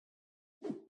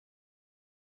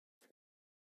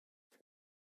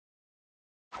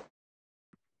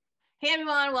Hey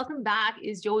everyone, welcome back.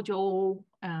 It's Jojo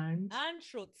and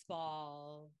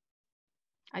Shruti.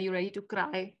 are you ready to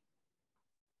cry?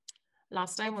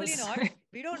 Last time Hopefully was not.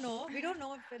 We don't know. We don't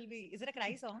know if it'll be. Is it a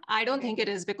cry song? I don't think it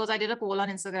is because I did a poll on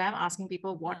Instagram asking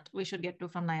people what we should get to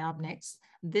from Nayaab next.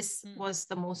 This was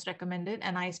the most recommended,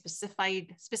 and I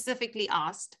specifically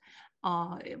asked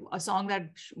a song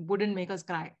that wouldn't make us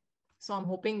cry. So I'm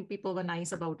hoping people were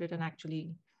nice about it and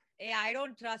actually. Hey, I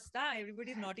don't trust that.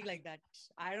 Everybody's naughty like that.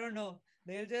 I don't know.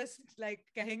 They'll just like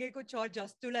kahenge kuch aur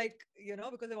just to like,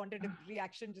 because they wanted a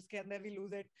reaction, just and then we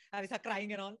lose it. I was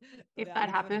crying and all. If that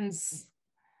happens,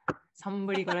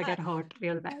 somebody gotta get hurt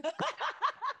real bad.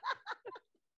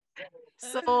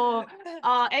 So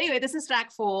anyway, this is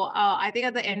track 4. I think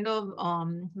at the end of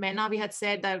Mena, we had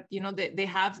said that, they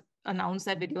have announced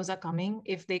that videos are coming.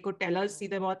 If they could tell us,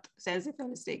 Seedhe Maut says if you're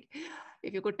mistake.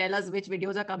 If you could tell us which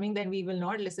videos are coming, then we will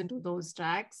not listen to those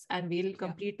tracks and we'll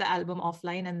complete the album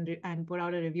offline and put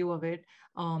out a review of it.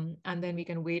 And then we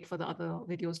can wait for the other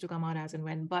videos to come out as and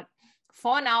when. But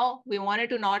for now, we wanted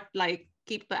to not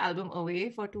keep the album away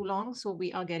for too long. So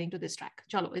we are getting to this track.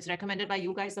 Chalo, it's recommended by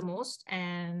you guys the most.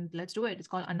 And let's do it. It's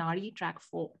called Anaadi, track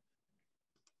 4.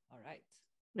 All right.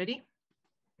 Ready?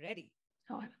 Ready.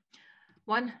 All right.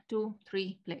 1, 2,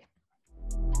 3, play.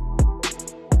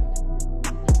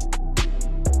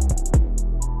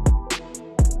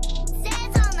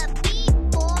 Sez on the beat,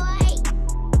 boy.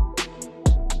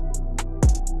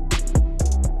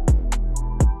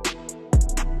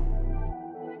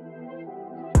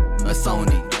 मैं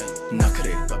साउनी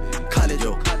नखरे खा ले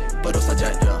जो परोसा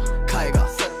जाए खाएगा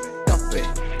तब पे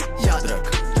याद रख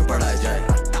जो पढ़ाया जाए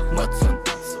मत सुन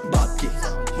बाप की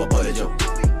वो बोले जो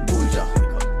भूल जा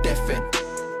टिफिन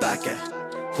पैक है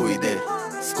हुई देर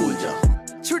स्कूल जा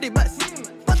छुट्टी बस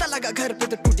पता लगा घर पे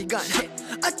तो टूटी गान है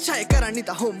अच्छा है करा नहीं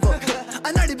था होमवर्क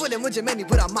अनाड़ी बोले मुझे मैं नहीं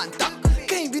बुरा मानता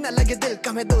कहीं भी ना लगे दिल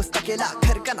का मैं दोस्त अकेला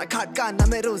घर का ना घाट का ना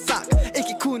मैं रोजाक एक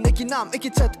ही खून एक ही नाम एक ही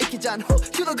छत एक ही जान हो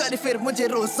क्यों तो गाली फिर मुझे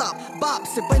रोजा बाप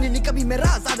से बनी नहीं कभी मैं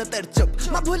राज ज्यादातर चुप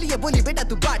माँ बोली बेटा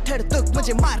तू बाठर तुक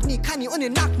मुझे मारनी खानी उन्हें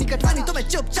नाक नहीं कटवानी तो मैं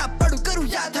चुपचाप पढ़ू करूँ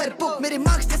याद हर बुक मेरे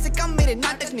मार्क्स जैसे कम मेरे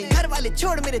नाटक नहीं घर वाले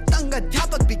छोड़ मेरे तंग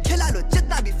अध्यापक भी खिला लो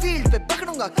जितना भी फील्ड पे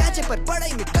पकड़ूंगा कैचे पर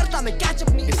पढ़ाई में करता मैं कैचअप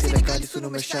नहीं इसीलिए गाली सुनूं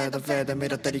मैं शायद अवैध है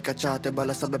मेरा तरीका चाहते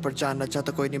भला सब पर जानना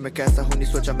चाहता कोई नहीं मैं कैसा हूँ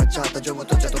नहीं सोचा मैं चाहता जो वो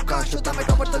तुझे तो काश होता मैं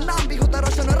टॉपर तो नाम भी होता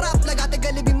रोशन और रैप लगाते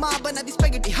गले भी माँ बना दी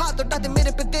स्पैगेटी हाथ उठाते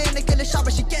मेरे पे देने के लिए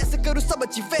शाबाशी कैसे करूँ सब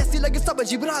अच्छी वैसी लगे सब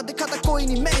अजीब राह दिखाता कोई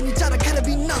नहीं मैं नहीं जा रहा घर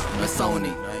भी ना मैं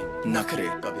साउनी नखरे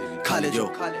खा ले जो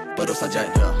परोसा जाए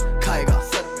खाएगा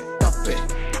तब पे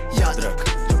याद रख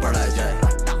जो पढ़ाया जाए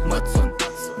मत सुन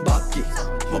बाप की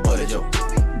वो बोले जो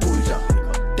भूल जा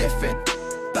टिफिन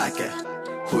पैक है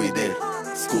हुई देर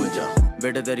स्कूल जा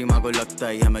बेटे तेरी माँ को लगता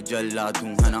है मैं जल्लाद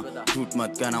हूँ है ना झूठ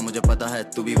मत कहना मुझे पता है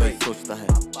तू भी वही सोचता है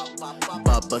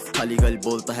बाप बस खाली गल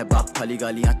बोलता है बाप खाली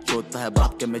गालियाँ चोटता है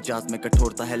बाप के मिजाज में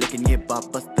कठोरता है लेकिन ये बाप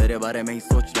बस तेरे बारे में ही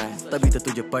सोच रहा है तभी तो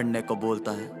तुझे पढ़ने को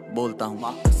बोलता हूँ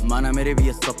माना मेरे भी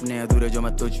ये सपने अधूरे जो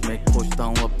मैं तुझ में खोजता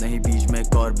हूँ अपने ही बीच में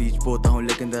एक और बीज बोता हूँ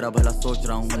लेकिन तेरा भला सोच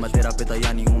रहा हूँ मैं तेरा पिता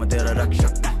यानी हूँ मैं तेरा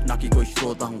रक्षक ना कि कोई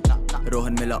श्रोता हूँ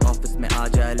रोहन मिला ऑफिस में आ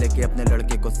जाए लेके अपने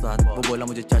लड़के को साथ वो बोला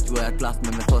मुझे चाचू आया क्लास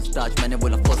में मैं फर्स्ट आज मैंने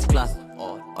बोला फर्स्ट क्लास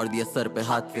और दिया सर पे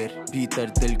हाथ फेर भीतर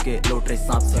दिल के लौट रहे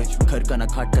सांप से घर का ना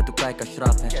खाट का तो काय का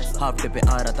श्राप है हाफ डे पे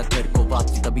आ रहा था घर को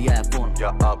वापसी तभी आया फोन क्या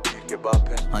आप वीर के बाप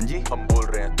हैं? हाँ जी हम बोल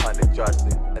रहे हैं थाने 4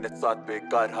 से NH7 पे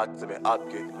कार हादसे में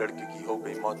आपके लड़के की हो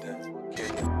गई मौत है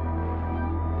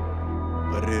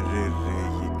अरे रे रे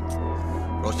ये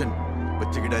रोशन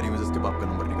बच्चे की डायरी में जिसके बाप का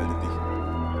नंबर निकाल देती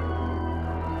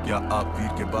क्या आप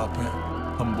वीर के बाप हैं?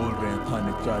 हम बोल रहे हैं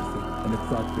थाने 4 से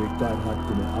NH7 पे कार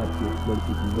हादसे में आपके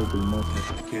लड़के की हो गई मौत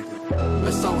है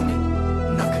मैं साउनी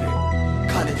नखरे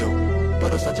खा ले जो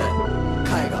परोसा जाए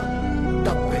खाएगा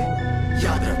तब पे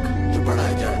याद रख जो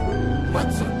पढ़ाया जाए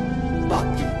मत सुन बाप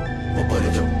की वो बोले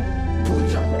जो भूल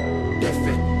जा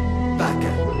टिफिन पैक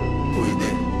है हुई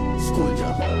देर स्कूल जा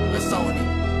मैं साउनी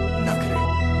नखरे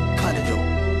खा ले जो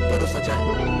परोसा जाए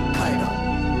खाएगा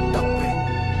तब पे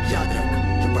याद रख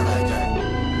जो पढ़ाया जाए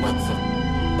मत सुन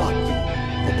बाप की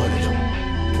वो बोले जो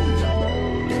भूल जा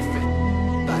टिफिन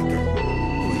पैक है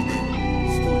हुई देर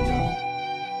स्कूल जा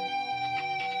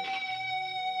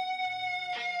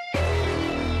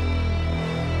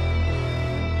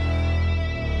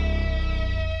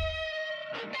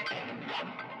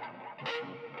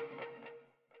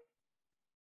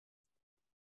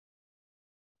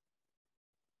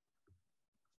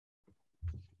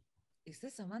Is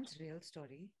this someone's real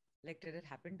story? Like, did it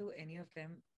happen to any of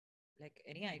them? Like,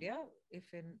 any idea if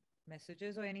in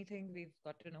messages or anything we've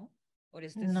got to know? Or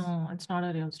is this? No, it's not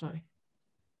a real story.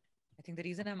 I think the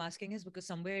reason I'm asking is because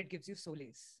somewhere it gives you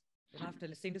solace. after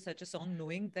listening to such a song,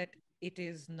 knowing that it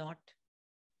is not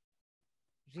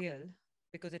real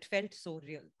because it felt so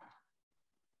real.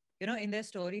 In their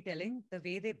storytelling, the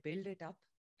way they build it up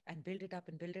and build it up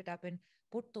and build it up and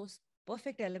put those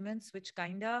perfect elements which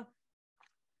kind of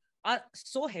are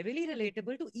so heavily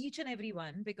relatable to each and every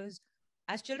one, because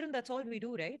as children, that's all we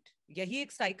do, right? Yahi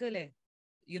ek cycle hai.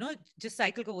 Just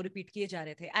cycle ko wo repeat kiye ja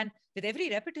rahe the. And with every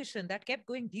repetition, that kept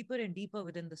going deeper and deeper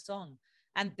within the song.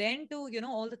 And then to,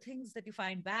 all the things that you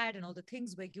find bad and all the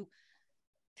things where you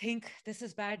think this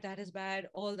is bad, that is bad,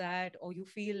 all that, or you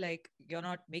feel like you're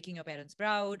not making your parents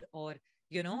proud, or,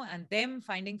 and them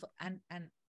finding, and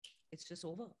it's just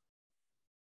over.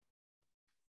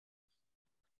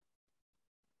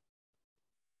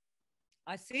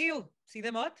 I see you.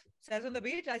 Seedhe Maut, Sez On The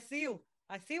Beat. I see you.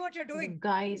 I see what you're doing.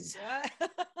 Guys. Yeah.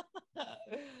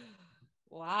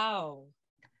 Wow.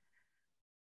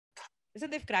 Listen,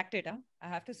 they've cracked it, huh? I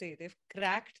have to say, they've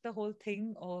cracked the whole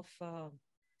thing of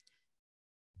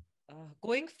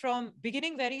going from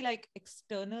beginning very like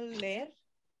external layer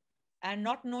and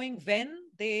not knowing when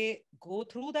they go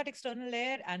through that external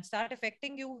layer and start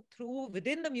affecting you through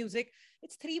within the music.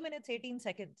 It's 3 minutes, 18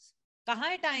 seconds. Kahan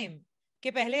hai time?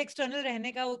 कि पहले external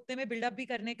रहने का, उतने में build up भी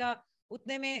करने का,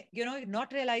 उतने में,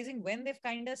 not realizing when they've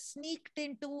kind of sneaked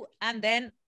into and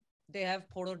then they have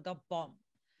poured the bomb.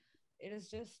 It is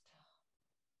just...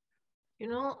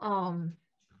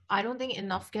 I don't think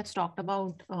enough gets talked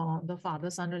about the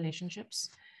father-son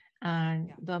relationships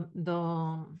and the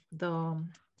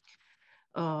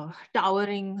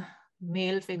towering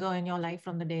male figure in your life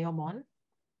from the day you're born.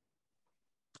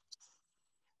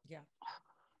 Yeah.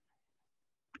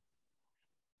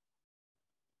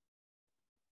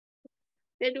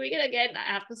 They're doing it again.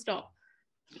 I have to stop.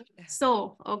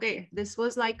 So, okay, this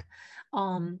was like,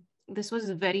 this was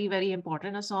very, very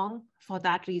important a song for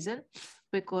that reason,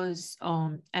 because,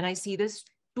 and I see this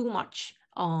too much,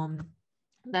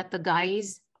 that the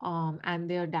guys and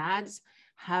their dads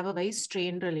have a very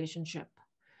strained relationship.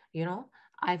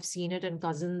 I've seen it in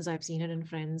cousins, I've seen it in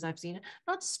friends, I've seen it,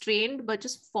 not strained, but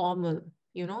just formal,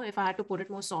 if I had to put it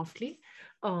more softly.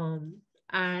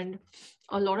 And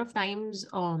a lot of times,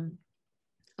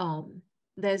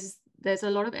 there's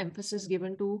a lot of emphasis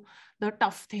given to the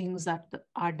tough things that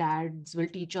our dads will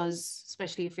teach us,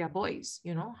 especially if we are boys,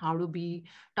 how to be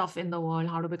tough in the world,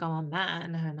 how to become a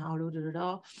man, and how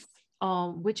to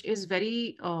which is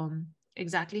very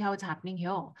exactly how it's happening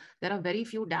here. There are very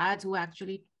few dads who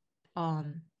actually are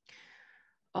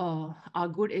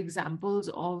good examples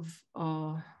of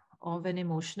an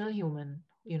emotional human,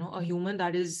 a human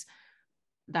that is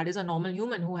a normal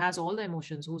human who has all the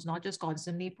emotions, who's not just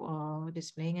constantly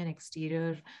displaying an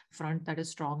exterior front that is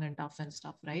strong and tough and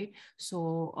stuff, right?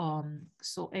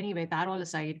 So anyway, that all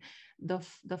aside,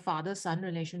 the father-son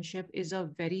relationship is a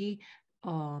very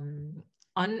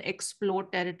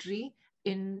unexplored territory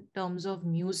in terms of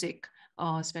music,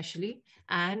 especially,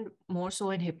 and more so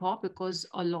in hip-hop, because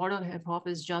a lot of hip-hop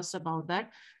is just about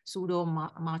that pseudo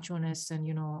macho-ness and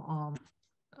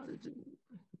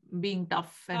being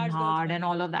tough and hard and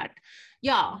all of that.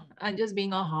 Yeah, and just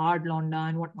being a hard londa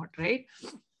and whatnot, right?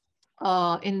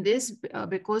 In this,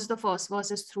 because the first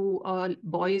verse is through a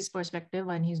boy's perspective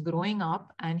when he's growing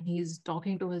up and he's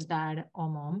talking to his dad or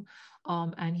mom,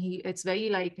 and it's very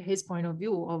like his point of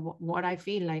view of what I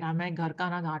feel like. I'm like ghar ka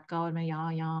na ghat ka, aur main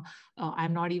yahan,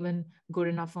 I'm not even good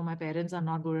enough for my parents, I'm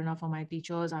not good enough for my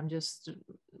teachers, I'm just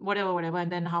whatever,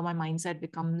 and then how my mindset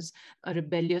becomes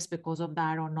rebellious because of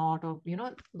that or not, or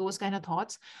those kind of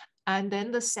thoughts. And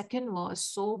then the second verse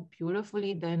so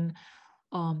beautifully then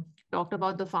talked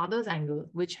about the father's angle,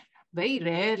 which very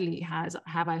rarely have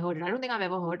I heard it. I don't think I've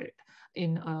ever heard it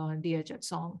in a DHH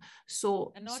song.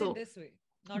 So and not in this way.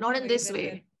 Not in this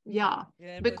way. Yeah.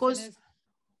 Because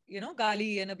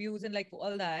gali and abuse and like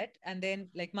all that, and then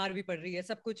like maar bhi pad rahi hai,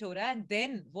 sab kuch ho raha hai, and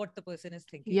then what the person is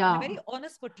thinking. Yeah. And a very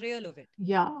honest portrayal of it.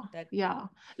 Yeah. Yeah.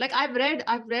 Like I've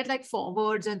read like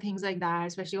forwards and things like that,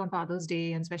 especially on Father's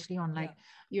Day, and especially on like,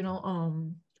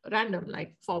 random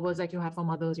like forwards like you have for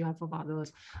mothers, you have for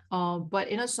fathers. But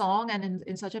in a song and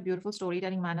in such a beautiful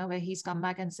storytelling manner where he's come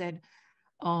back and said,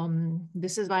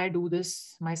 this is why I do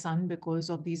this, my son,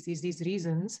 because of these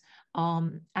reasons.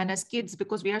 And as kids,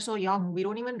 because we are so young, we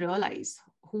don't even realize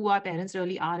who our parents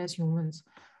really are as humans.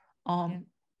 Yeah,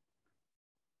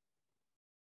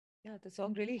 the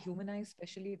song really humanized,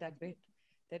 especially that bit.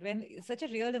 That when it's such a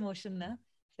real emotion, na?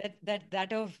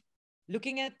 That of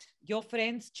looking at your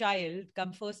friend's child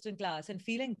come first in class and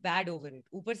feeling bad over it.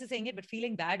 Upar se saying it, but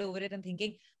feeling bad over it and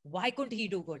thinking, why couldn't he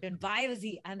do good? And why was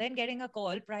he? And then getting a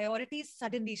call, priorities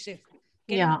suddenly shift.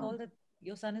 Getting a call that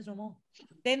your son is no more.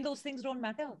 Then those things don't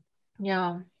matter.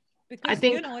 Yeah. Because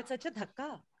think, it's such a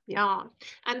dhakka. yeah.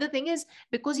 And the thing is,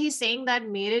 because he's saying that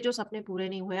mere jo sapne pure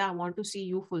nahi hue, I want to see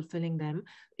you fulfilling them,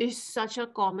 is such a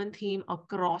common theme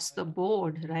across the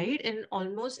board, right? In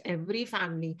almost every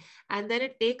family. And then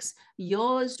it takes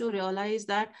years to realize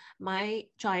that my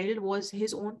child was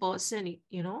his own person,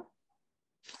 Yeah.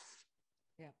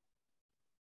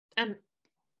 And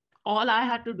all I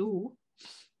had to do.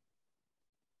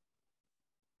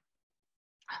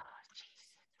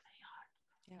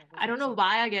 Yeah, I don't know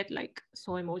why I get like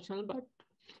so emotional, but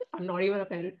I'm not even a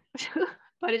parent.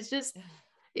 But it's just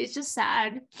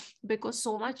sad because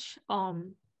so much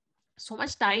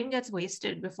time gets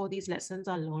wasted before these lessons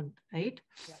are learned, right?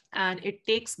 Yeah. And it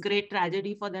takes great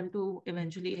tragedy for them to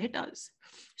eventually hit us.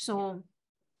 So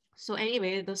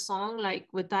anyway, the song, like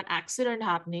with that accident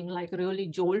happening, like really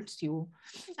jolts you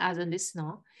as a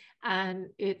listener, and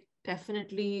it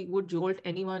definitely would jolt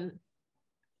anyone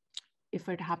if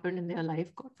it happened in their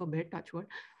life, God forbid, touch wood.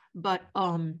 But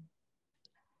the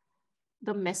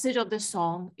message of this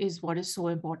song is what is so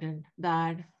important,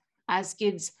 that as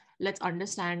kids, let's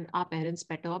understand our parents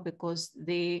better, because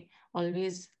they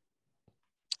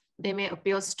may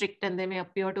appear strict and they may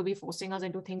appear to be forcing us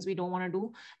into things we don't want to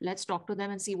do. Let's talk to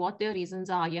them and see what their reasons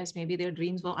are. Yes, maybe their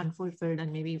dreams were unfulfilled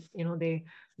and maybe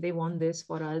they want this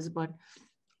for us, but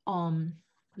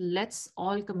let's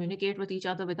all communicate with each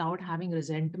other without having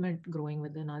resentment growing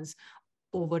within us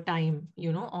over time,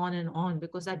 on and on,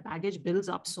 because that baggage builds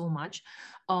up so much.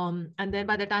 And then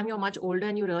by the time you're much older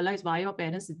and you realize why your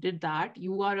parents did that,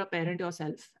 you are a parent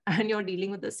yourself and you're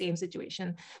dealing with the same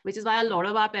situation, which is why a lot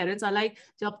of our parents are like,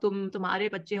 jab tumhare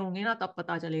bacche honge na tab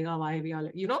pata chalega why we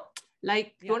are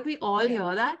like, don't we all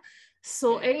hear that?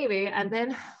 So anyway, and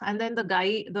then the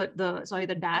guy,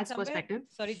 the dad's perspective.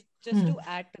 Sorry, just to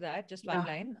add to that, just one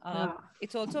line. Yeah.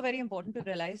 It's also very important to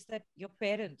realize that your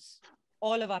parents,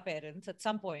 all of our parents, at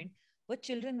some point, were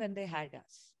children when they had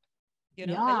us.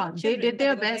 Yeah, they did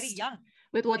their best very young,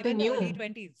 with what they knew. Early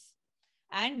 20s.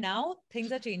 And now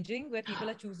things are changing where people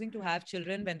are choosing to have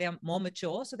children when they are more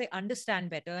mature, so they understand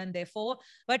better. And therefore,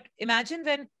 but imagine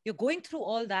when you're going through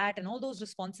all that and all those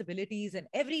responsibilities and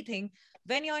everything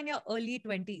when you're in your early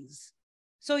 20s.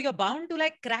 So you're bound to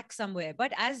like crack somewhere.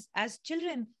 But as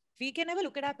children, we can never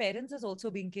look at our parents as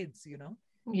also being kids,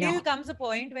 Yeah. Till comes a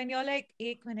point when you're like,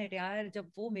 ek minute yaar, jab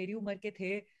wo meri umar ke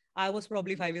the, I was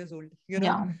probably 5 years old,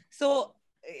 Yeah. So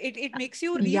it makes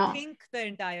you rethink the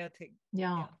entire thing.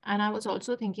 Yeah. And I was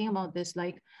also thinking about this,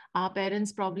 like our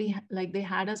parents probably like they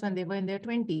had us when they were in their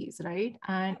 20s, right?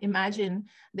 And imagine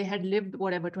they had lived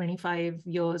whatever 25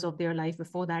 years of their life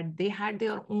before that. They had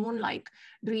their own like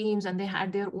dreams and they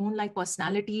had their own like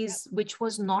personalities, which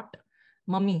was not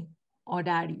mommy or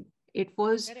daddy. It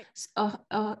was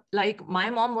like my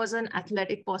mom was an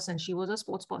athletic person. She was a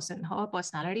sports person. Her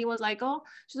personality was like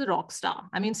she's a rock star.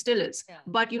 I mean, still is. Yeah.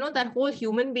 But that whole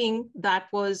human being that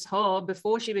was her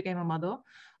before she became a mother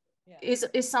is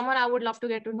someone I would love to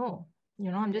get to know.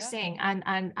 I'm just saying. And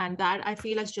that I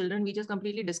feel as children, we just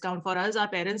completely discount. For us, our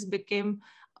parents came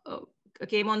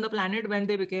on the planet when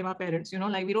they became our parents,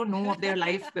 like we don't know of their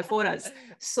life before us.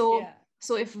 So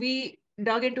if we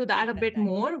dug into that a bit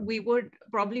more, we would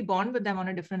probably bond with them on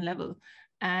a different level.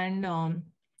 And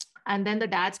then the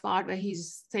dad's part where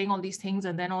he's saying all these things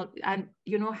and then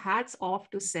hats off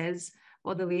to Sez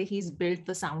for the way he's built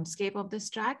the soundscape of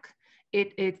this track.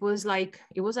 It was like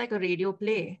a radio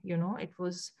play, it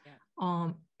was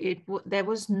there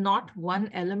was not one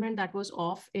element that was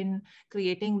off in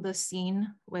creating the scene,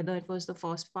 whether it was the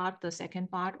first part, the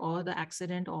second part, or the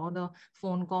accident, or the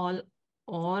phone call,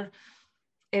 or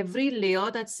every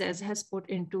layer that Sez has put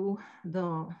into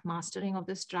the mastering of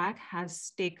this track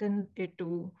has taken it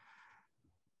to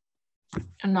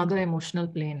another emotional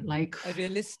plane, like a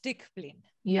realistic plane.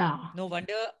 Yeah. No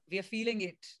wonder we are feeling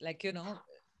it. Like,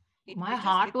 my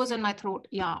heart was in my throat.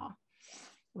 Yeah.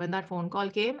 When that phone call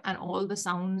came and all the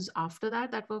sounds after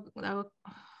that were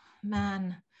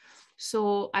man.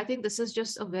 So I think this is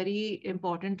just a very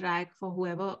important track for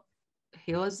whoever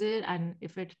hears it, and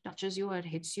if it touches you or it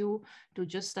hits you, to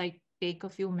just like take a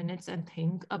few minutes and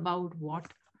think about what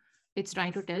it's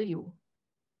trying to tell you.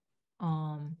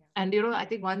 And I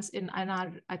think once in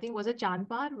our, I think was it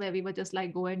Chandpar, where we were just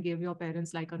like, go and give your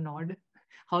parents like a nod.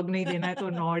 Hug nahi dena hai to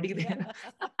nod hi dena.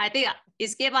 I think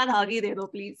iske baad hug hi de do,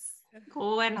 please.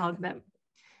 Go and hug them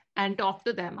and talk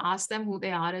to them, ask them who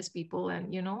they are as people,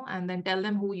 and and then tell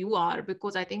them who you are,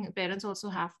 because I think parents also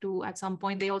have to, at some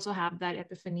point, they also have that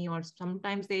epiphany, or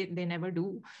sometimes they never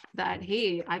do, that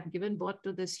hey, I've given birth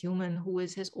to this human who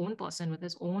is his own person with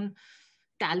his own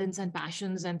talents and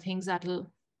passions and things that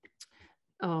will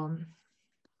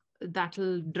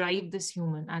that'll drive this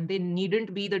human, and they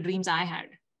needn't be the dreams I had,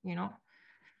 you know.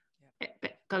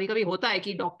 कभी कभी होता है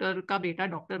कि doctor का बेटा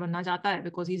doctor बनना चाहता है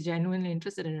because he's genuinely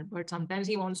interested in it, but sometimes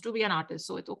he wants to be an artist,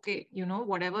 so it's okay, you know,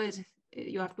 whatever is,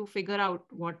 you have to figure out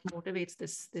what motivates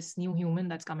this new human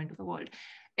that's come into the world.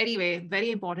 Anyway,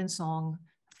 very important song,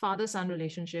 father son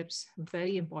relationships,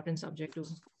 very important subject to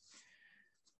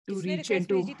reach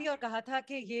into. भेजी थी और कहा था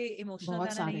कि ये emotional बहुत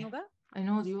गाना नहीं सारे. होगा. I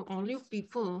know you, all you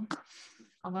people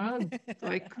are gonna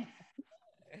like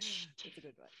It's a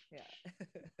good one. Yeah.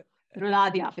 रुला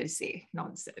दिया फिर से,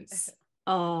 nonsense.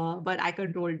 But I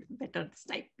controlled better this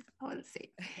time, I will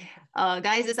say.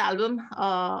 Guys, this album,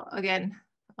 again,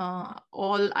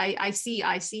 all I see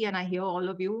and I hear all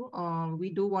of you. We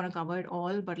do want to cover it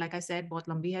all, but like I said, बहुत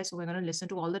लंबी है, so we're going to listen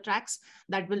to all the tracks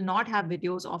that will not have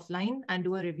videos offline and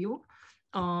do a review.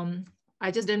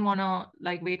 I just didn't want to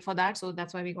like wait for that, so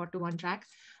that's why we got to one track.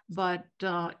 But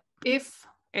if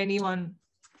anyone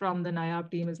from the Nayaab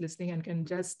team is listening and can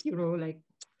just, you know, like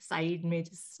side may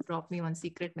just drop me one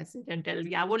secret message and tell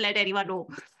me, I won't let anyone know.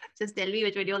 Just tell me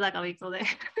which videos are coming, so that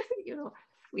you know,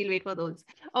 we'll wait for those.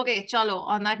 Okay, chalo.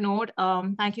 On that note,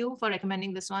 thank you for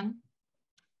recommending this one,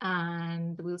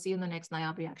 and we'll see you in the next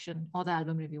Nayaab reaction or the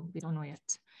album review. We don't know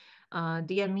yet.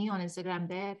 DM me on Instagram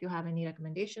there if you have any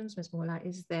recommendations. Miss Mola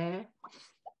is there.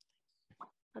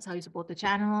 That's how you support the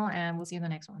channel, and we'll see you in the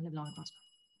next one. Live long and prosper.